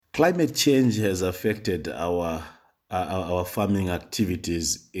Climate change has affected our farming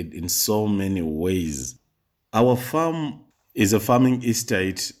activities in so many ways. Our farm is a farming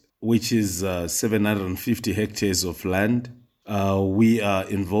estate which is 750 hectares of land. We are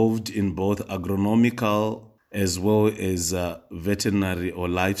involved in both agronomical as well as veterinary or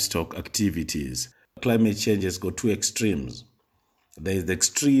livestock activities. Climate change has got two extremes. There is the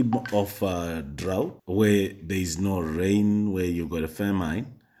extreme of drought, where there is no rain, where you've got a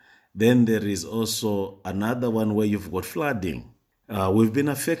famine. Then there is also another one where you've got flooding. We've been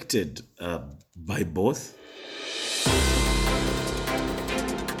affected by both.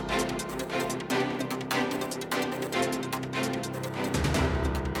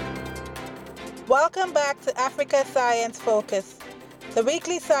 Welcome back to Africa Science Focus, the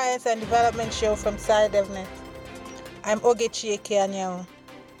weekly science and development show from SciDevNet. I'm Ogechi Ekeanyao.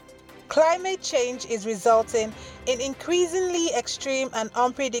 Climate change is resulting in increasingly extreme and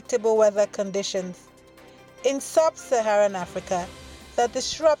unpredictable weather conditions. In sub-Saharan Africa, the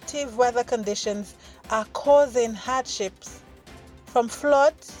disruptive weather conditions are causing hardships. From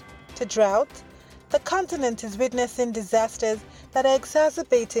floods to drought, the continent is witnessing disasters that are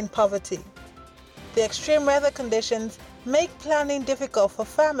exacerbating poverty. The extreme weather conditions make planning difficult for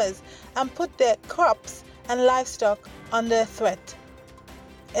farmers and put their crops and livestock under threat.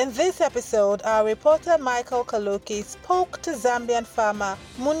 In this episode, our reporter Michael Kaloki spoke to Zambian farmer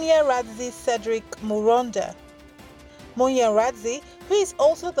Munyaradzi Cedric Muronda. Munyaradzi, who is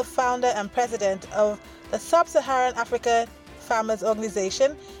also the founder and president of the Sub-Saharan Africa Farmers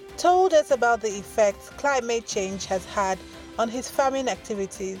Organization, told us about the effects climate change has had on his farming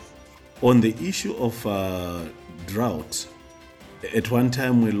activities. On the issue of drought, at one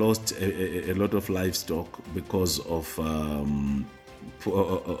time we lost a lot of livestock because of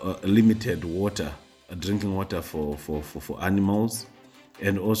limited water, drinking water for animals,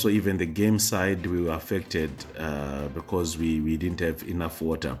 and also even the game side we were affected because we didn't have enough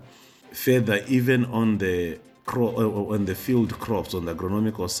water. Further, even on the field crops, on the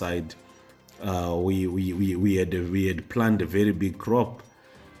agronomical side, we had planned a very big crop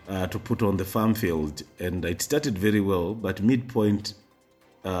to put on the farm field, and it started very well, but midpoint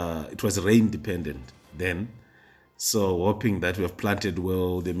it was rain dependent then. So hoping that we have planted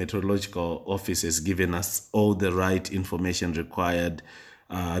well, the meteorological office has given us all the right information required.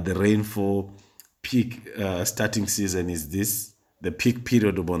 The rainfall peak starting season is this, the peak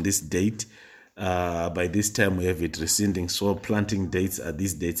period on this date. By this time we have it rescinding, so planting dates are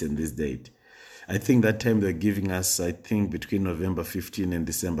these dates and this date. I think that time they're giving us, between November 15 and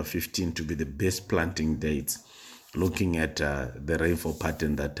December 15 to be the best planting dates, looking at the rainfall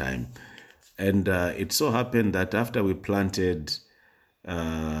pattern that time. And it so happened that after we planted,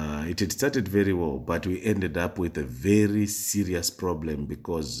 it had started very well, but we ended up with a very serious problem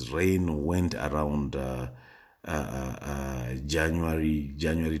because rain went around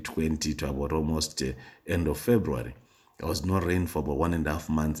January 20 to about almost end of February. There was no rain for about 1.5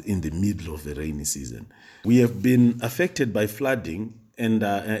 months in the middle of the rainy season. We have been affected by flooding, and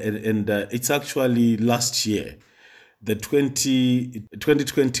it's actually last year. The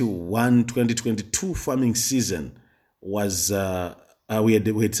 2021-2022 farming season was, we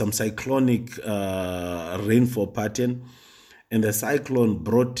had some cyclonic rainfall pattern, and the cyclone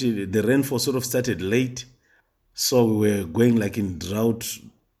brought the rainfall sort of started late, so we were going like in drought,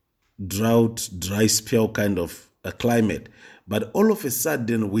 dry spell kind of a climate. But all of a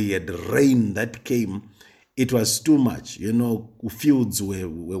sudden we had rain that came. It was too much, fields were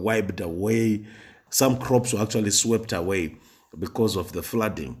wiped away. Some crops were actually swept away because of the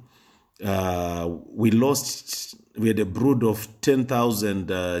flooding. We had a brood of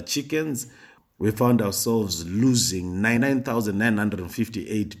 10,000 chickens. We found ourselves losing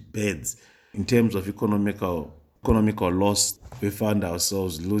 9,958 beds. In terms of economical loss, we found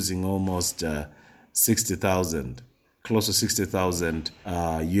ourselves losing almost 60,000, close to 60,000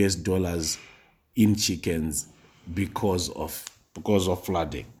 US dollars in chickens because of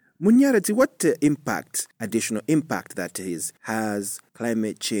flooding. Munyaradzi, what additional impact that is, has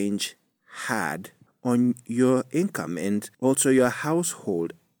climate change had on your income and also your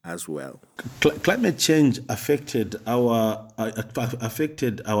household as well? Climate change affected our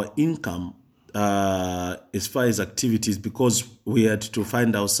income as far as activities, because we had to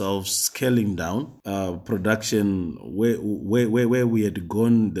find ourselves scaling down production where we had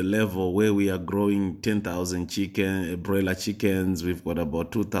gone the level where we are growing 10,000 broiler chickens. We've got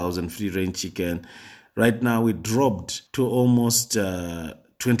about 2,000 free range chicken. Right now we dropped to almost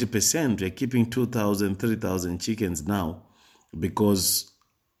 20%. We're keeping 2,000, 3,000 chickens now because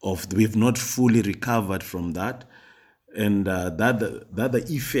we've not fully recovered from that. And the other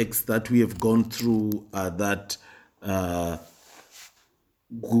effects that we have gone through are that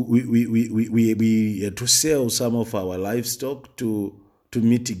we had to sell some of our livestock to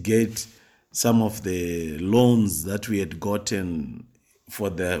mitigate some of the loans that we had gotten for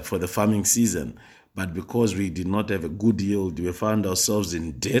the farming season. But because we did not have a good yield, we found ourselves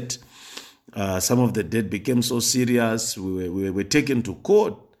in debt. Some of the debt became so serious, we were taken to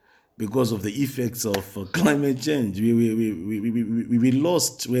court because of the effects of climate change. We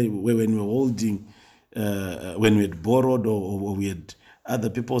lost when we were holding, when we had borrowed or we had other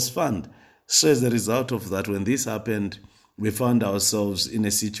people's fund. So as a result of that, when this happened, we found ourselves in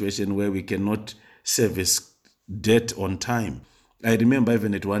a situation where we cannot service debt on time. I remember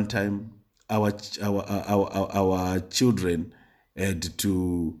even at one time, our children had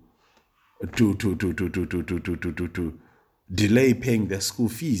to delay paying their school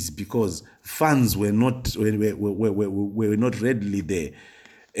fees because funds were not readily there,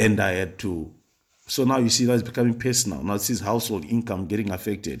 and I had to. So now you see that it's becoming personal. Now this is household income getting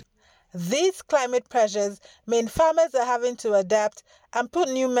affected. These climate pressures mean farmers are having to adapt and put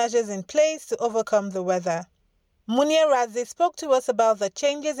new measures in place to overcome the weather. Munir Razi spoke to us about the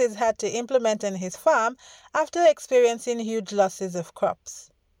changes he's had to implement in his farm after experiencing huge losses of crops.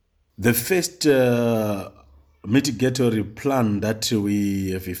 The first mitigatory plan that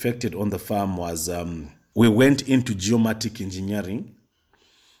we have effected on the farm was we went into geomatic engineering.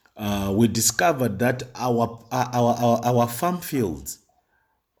 We discovered that our farm fields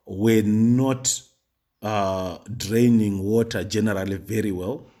were not draining water generally very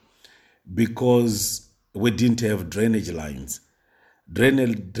well because we didn't have drainage lines.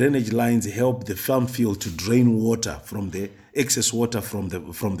 Drainage lines help the farm field to drain water from the excess water from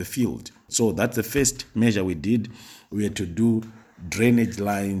the field. So that's the first measure we did. We had to do drainage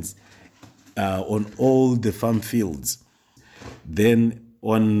lines on all the farm fields. Then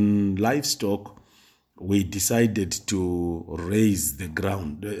on livestock, we decided to raise the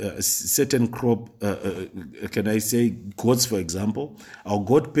ground. Certain crop, can I say goats, for example, our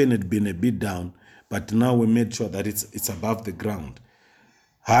goat pen had been a bit down, but now we made sure that it's above the ground,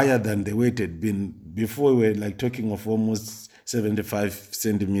 higher than the way it had been before. We were like talking of almost 75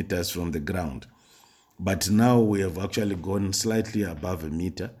 centimeters from the ground. But now we have actually gone slightly above a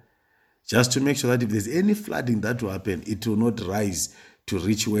meter, just to make sure that if there's any flooding that will happen, it will not rise to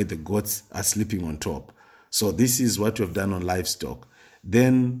reach where the goats are sleeping on top. So this is what we've done on livestock.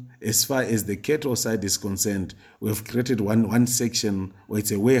 Then as far as the cattle side is concerned, we've created one section where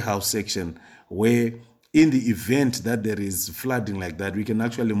it's a warehouse section where in the event that there is flooding like that, we can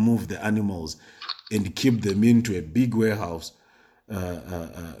actually move the animals and keep them into a big warehouse.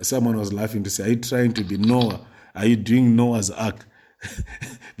 Someone was laughing to say, are you trying to be Noah? Are you doing Noah's Ark?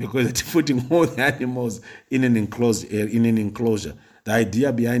 Because it's putting all the animals in an enclosure. The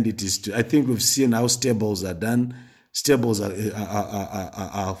idea behind it is I think we've seen how stables are done. Stables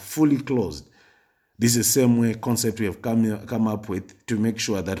are fully closed. This is the same way concept we have come up with to make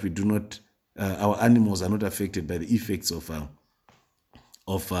sure that we do not, our animals are not affected by the effects of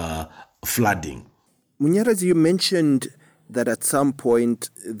flooding. Munyarazi, you mentioned that at some point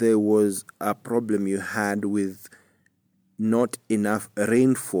there was a problem you had with not enough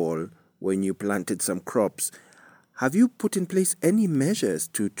rainfall when you planted some crops. Have you put in place any measures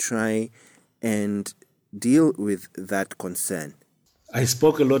to try and deal with that concern? I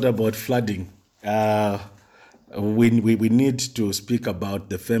spoke a lot about flooding. We need to speak about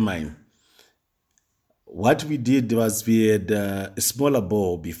the famine. What we did was we had a smaller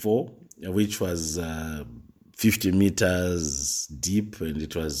bore before, which was 50 meters deep, and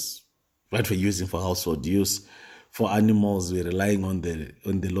it was what we're using for household use. For animals, we're relying on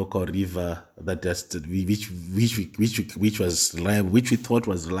the local river that which we thought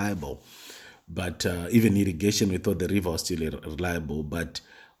was reliable. But even irrigation, we thought the river was still reliable. But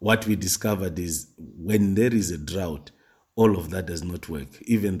what we discovered is when there is a drought, all of that does not work.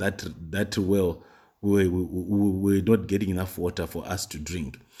 Even that well, we're not getting enough water for us to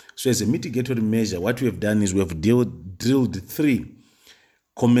drink. So as a mitigatory measure, what we have done is we have drilled 3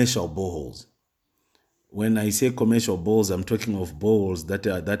 commercial boreholes. When I say commercial boreholes, I'm talking of boreholes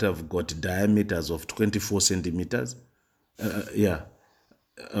that have got diameters of 24 centimeters.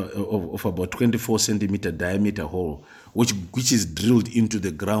 Of about 24 centimeter diameter hole, which is drilled into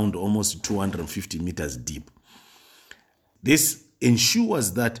the ground almost 250 meters deep. This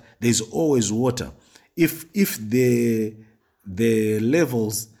ensures that there's always water. If the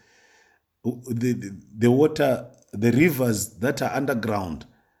levels, the water, the rivers that are underground,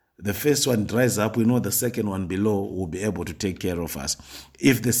 the first one dries up, we know the second one below will be able to take care of us.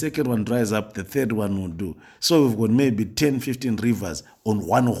 If the second one dries up, the third one will do. So we've got maybe 10, 15 rivers on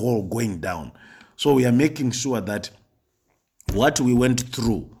one hole going down. So we are making sure that what we went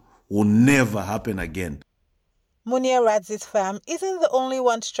through will never happen again. Munia Radzi's farm isn't the only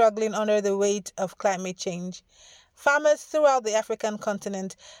one struggling under the weight of climate change. Farmers throughout the African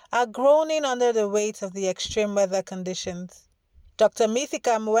continent are groaning under the weight of the extreme weather conditions. Dr.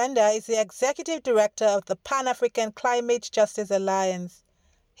 Mithika Mwenda is the Executive Director of the Pan-African Climate Justice Alliance.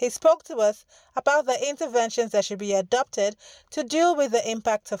 He spoke to us about the interventions that should be adopted to deal with the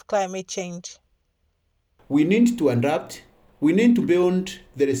impact of climate change. We need to adapt. We need to build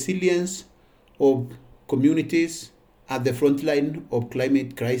the resilience of communities at the front line of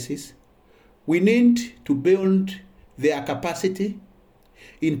climate crisis. We need to build their capacity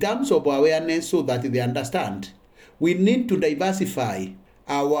in terms of awareness so that they understand. We need to diversify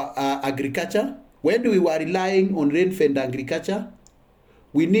our agriculture. When we were relying on rain-fed agriculture,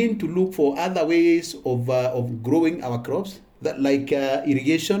 we need to look for other ways of growing our crops, like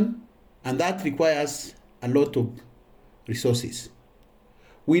irrigation, and that requires a lot of resources.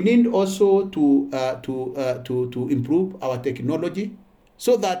 We need also to improve our technology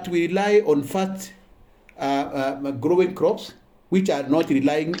so that we rely on fast growing crops, which are not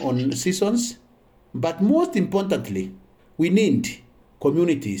relying on seasons. But most importantly, we need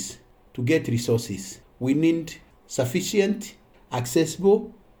communities to get resources. We need sufficient,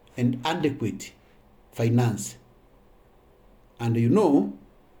 accessible, and adequate finance. And you know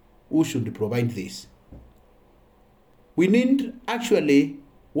who should provide this. We need actually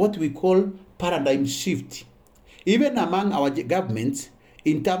what we call paradigm shift, even among our governments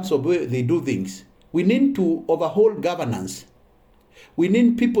in terms of where they do things. We need to overhaul governance. We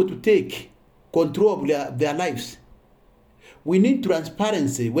need people to take control of their lives. We need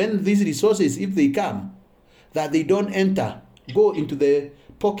transparency when these resources, if they come, that they don't go into the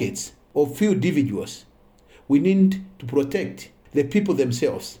pockets of few individuals. We need to protect the people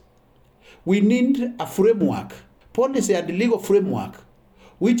themselves. We need a framework, policy and legal framework,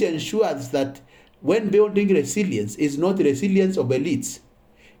 which ensures that when building resilience is not resilience of elites,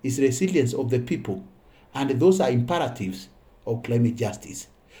 it's resilience of the people. And those are imperatives of climate justice.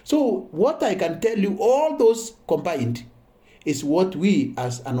 So what I can tell you, all those combined, is what we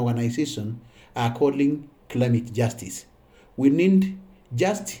as an organization are calling climate justice. We need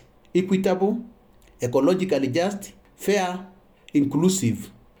just, equitable, ecologically just, fair,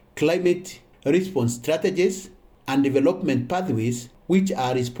 inclusive climate response strategies and development pathways which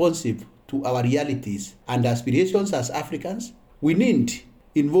are responsive to our realities and aspirations as Africans. We need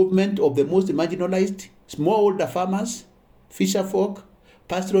involvement of the most marginalized, smallholder farmers, fisherfolk,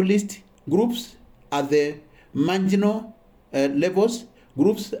 pastoralist groups at the marginal levels,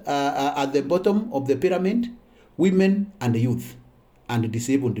 groups at the bottom of the pyramid, women and youth, and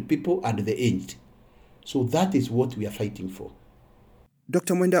disabled people and the aged. So that is what we are fighting for.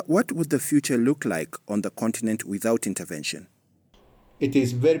 Dr. Mwenda, what would the future look like on the continent without intervention? It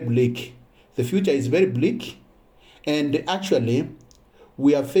is very bleak. The future is very bleak. And actually,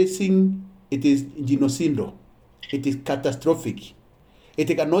 we are facing, it is genocidal. It is catastrophic.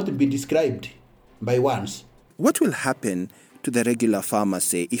 It cannot be described by words. What will happen to the regular farmers,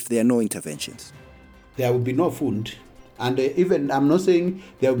 say, if there are no interventions? There will be no food. And even, I'm not saying,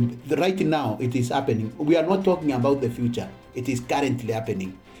 right now it is happening. We are not talking about the future. It is currently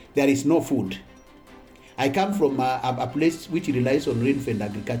happening. There is no food. I come from a place which relies on rain-fed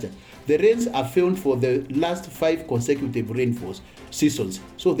agriculture. The rains are failed for the last 5 consecutive rainfall seasons,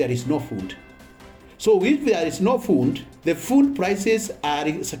 so there is no food. So if there is no food, the food prices are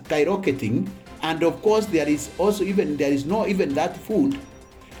skyrocketing, and of course there is no even that food,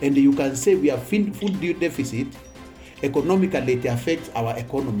 and you can say we have food deficit. Economically, it affects our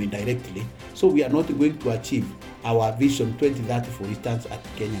economy directly, so we are not going to achieve our vision 2030, for instance, at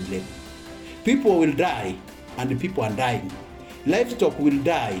Kenyan level. People will die, and people are dying. Livestock will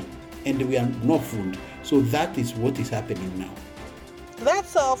die, and we have no food. So that is what is happening now.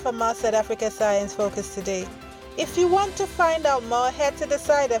 That's all from us at Africa Science Focus today. If you want to find out more, head to the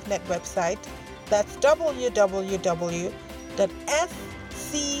SciDevNet website. That's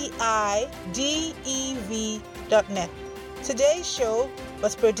www.scidev.net. Today's show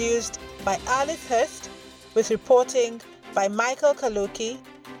was produced by Alice Hurst, with reporting by Michael Kaluki,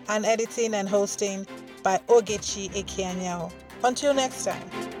 and editing and hosting by Ogechi Ekianyao. Until next time,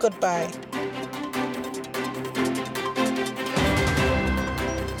 goodbye.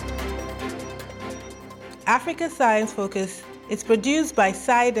 Africa Science Focus is produced by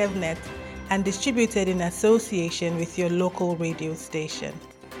SciDevNet and distributed in association with your local radio station.